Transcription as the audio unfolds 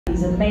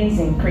these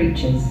amazing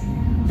creatures.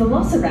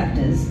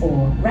 Velociraptors,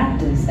 or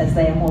raptors as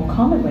they are more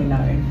commonly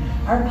known,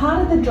 are a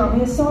part of the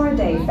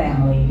Dromaeosauridae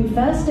family who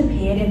first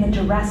appeared in the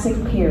Jurassic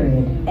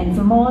Period and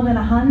for more than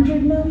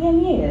 100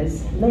 million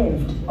years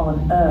lived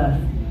on Earth.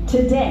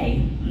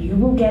 Today, you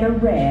will get a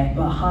rare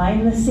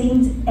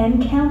behind-the-scenes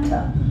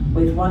encounter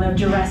with one of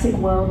Jurassic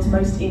World's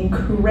most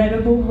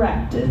incredible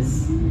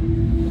raptors,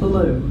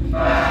 Blue.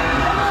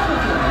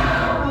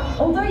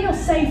 Although you're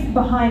safe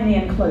behind the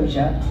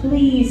enclosure,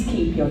 please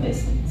keep your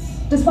distance.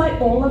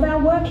 Despite all of our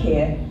work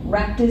here,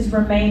 raptors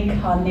remain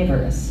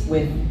carnivorous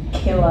with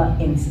killer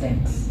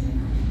instincts.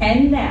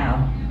 And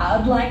now,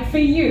 I'd like for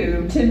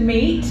you to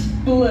meet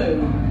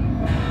Blue.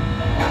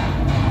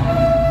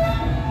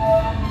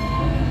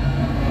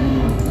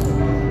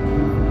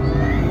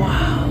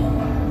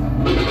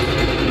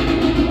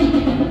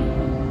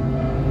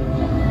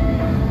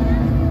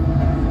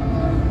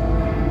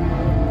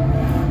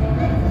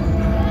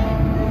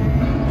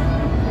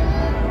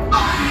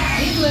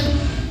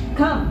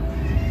 Come,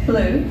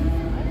 Blue.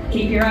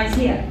 Keep your eyes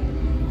here.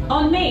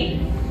 On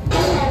me.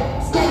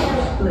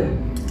 Steady, Blue.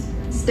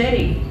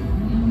 Steady.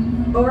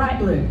 All right,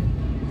 Blue.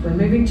 We're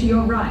moving to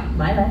your right,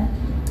 my left.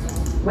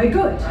 We're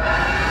good.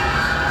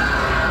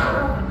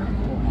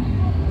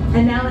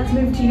 And now let's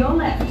move to your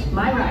left,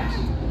 my right.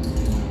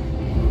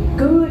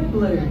 Good,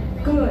 Blue.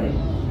 Good.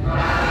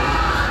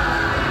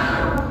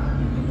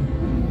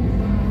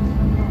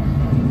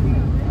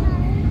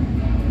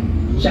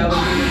 Shall we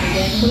do this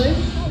again, Blue?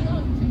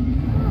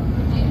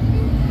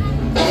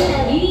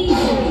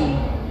 Easy.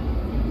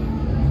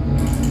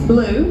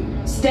 Blue,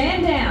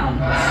 stand down.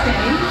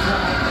 Steady,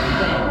 right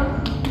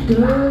there.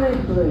 Good,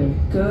 Blue.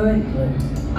 Good, Blue.